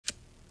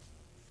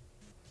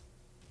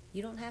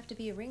You don't have to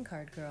be a ring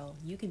card girl,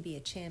 you can be a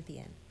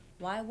champion.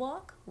 Why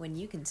walk when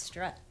you can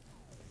strut?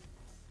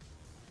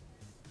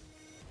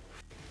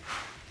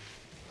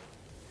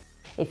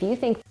 If you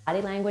think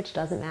body language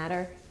doesn't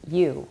matter,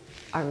 you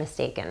are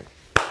mistaken.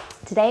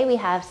 Today we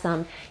have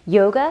some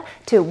yoga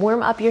to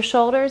warm up your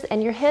shoulders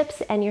and your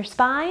hips and your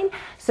spine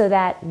so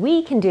that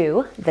we can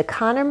do the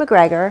Conor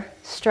McGregor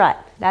strut.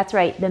 That's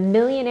right, the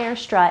Millionaire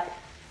Strut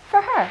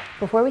for her.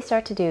 Before we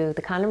start to do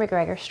the Conor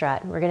McGregor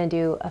strut, we're gonna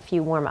do a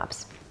few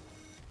warm-ups.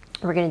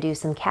 We're gonna do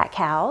some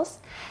cat-cows,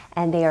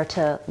 and they are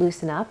to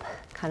loosen up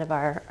kind of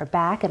our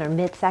back and our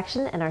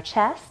midsection and our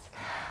chest.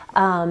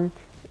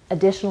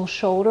 Additional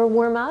shoulder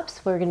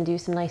warm-ups. We're gonna do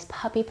some nice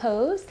puppy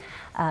pose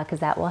because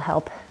that will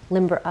help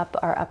limber up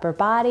our upper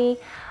body.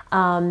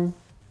 And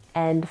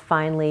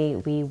finally,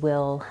 we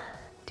will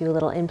do a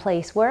little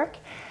in-place work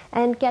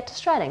and get to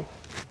strutting.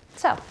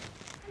 So, all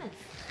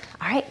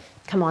right,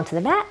 come onto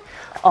the mat,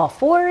 all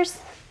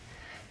fours,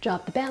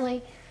 drop the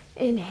belly,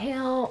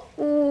 inhale,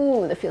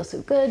 ooh, that feels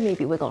so good.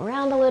 Maybe wiggle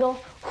around a little,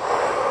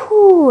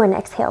 ooh, and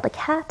exhale to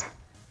cat.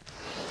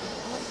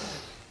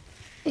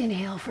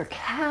 Inhale for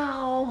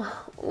cow.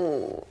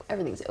 Ooh,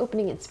 everything's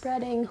opening and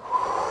spreading.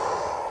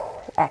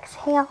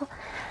 Exhale.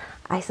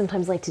 I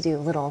sometimes like to do a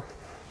little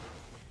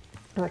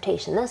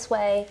rotation this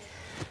way.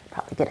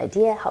 Probably a good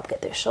idea. Help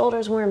get those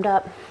shoulders warmed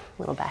up. A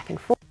little back and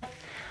forth.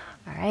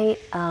 All right.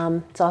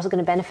 It's also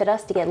going to benefit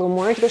us to get a little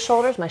more into the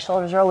shoulders. My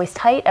shoulders are always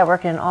tight. I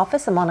work in an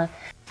office. I'm on a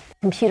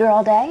computer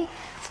all day.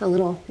 So a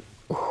little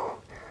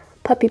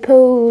puppy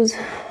pose.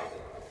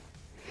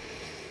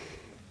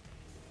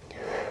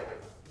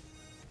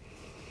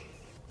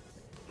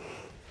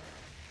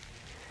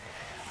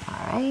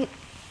 All right,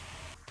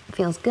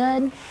 feels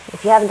good.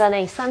 If you haven't done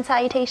any sun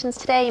salutations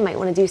today, you might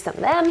want to do some of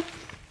them.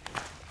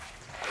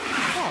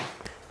 Okay.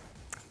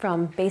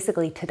 From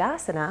basically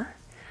Tadasana,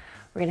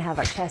 we're going to have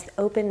our chest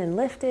open and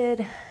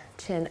lifted,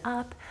 chin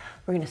up.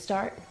 We're going to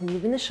start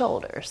moving the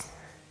shoulders.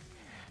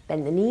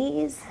 Bend the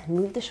knees,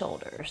 move the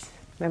shoulders.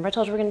 Remember I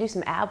told you we're going to do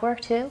some ab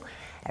work too?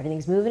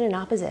 Everything's moving in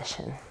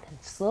opposition. And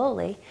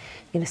slowly,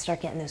 you're going to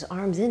start getting those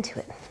arms into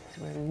it.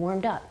 So we're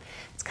warmed up.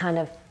 It's kind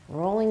of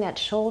rolling that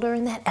shoulder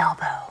and that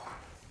elbow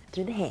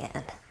through the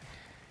hand.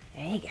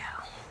 There you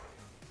go.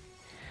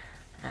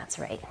 That's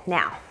right.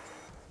 Now,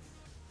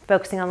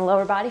 focusing on the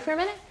lower body for a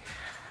minute.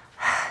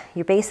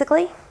 You're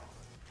basically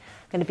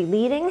going to be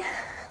leading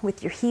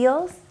with your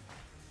heels.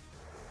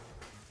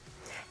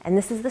 And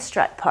this is the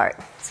strut part.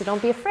 So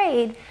don't be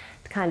afraid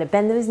to kind of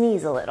bend those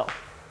knees a little.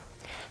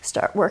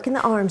 Start working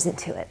the arms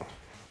into it.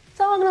 It's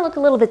all going to look a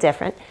little bit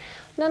different.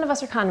 None of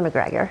us are Conor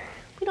McGregor.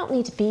 We don't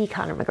need to be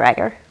Conor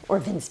McGregor or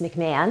Vince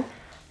McMahon.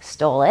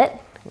 Stole it,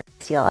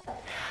 steal it.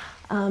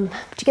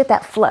 But you get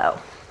that flow.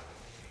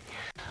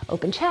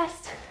 Open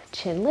chest,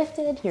 chin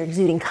lifted, you're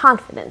exuding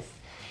confidence.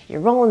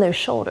 You're rolling those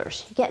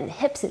shoulders, you're getting the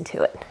hips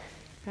into it,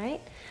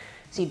 right?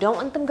 So you don't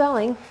want them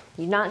going,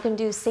 you're not gonna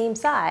do the same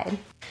side.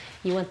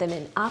 You want them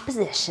in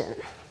opposition.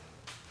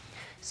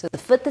 So the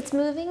foot that's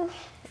moving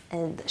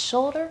and the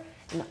shoulder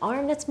and the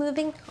arm that's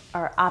moving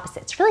are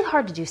opposite. It's really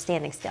hard to do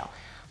standing still.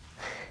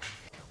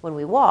 When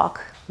we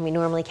walk, we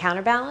normally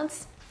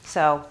counterbalance.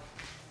 So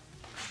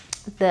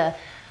the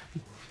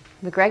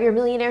McGregor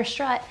Millionaire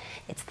Strut,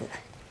 it's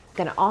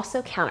gonna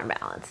also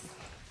counterbalance.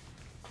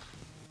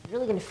 You're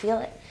really gonna feel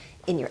it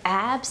in your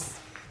abs.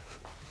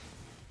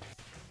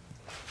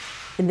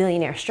 The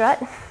Millionaire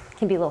Strut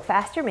can be a little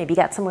faster, maybe you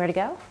got somewhere to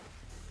go.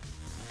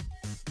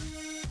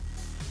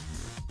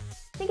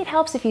 I think it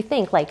helps if you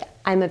think like,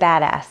 I'm a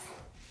badass.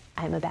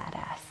 I'm a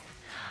badass.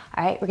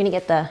 All right, we're gonna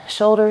get the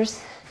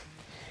shoulders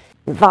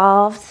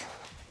involved.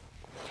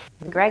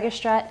 McGregor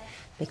strut,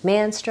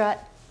 McMahon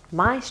strut,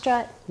 my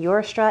strut,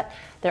 your strut.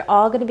 They're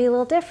all going to be a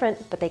little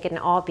different, but they can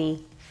all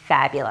be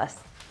fabulous.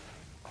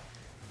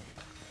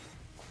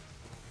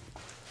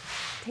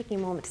 Taking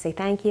a moment to say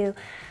thank you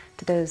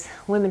to those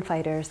women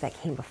fighters that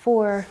came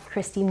before.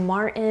 Christy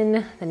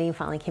Martin, the name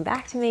finally came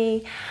back to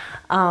me.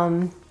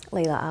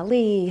 Layla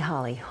Ali,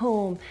 Holly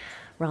Holm,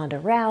 Ronda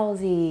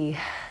Rousey.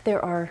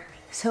 There are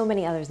so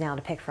many others now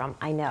to pick from,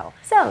 I know.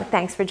 So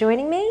thanks for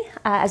joining me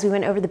as we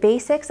went over the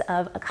basics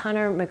of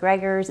Conor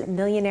McGregor's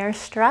Millionaire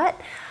Strut.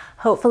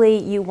 Hopefully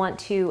you want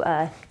to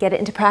get it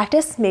into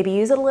practice, maybe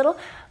use it a little.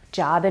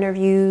 Job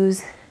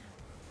interviews,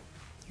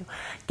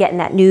 getting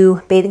that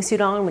new bathing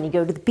suit on when you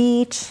go to the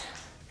beach,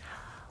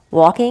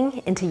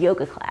 walking into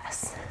yoga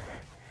class.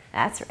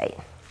 That's right.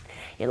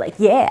 You're like,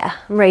 yeah,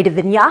 I'm ready to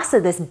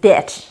vinyasa this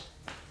bitch.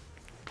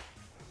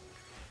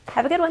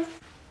 Have a good one.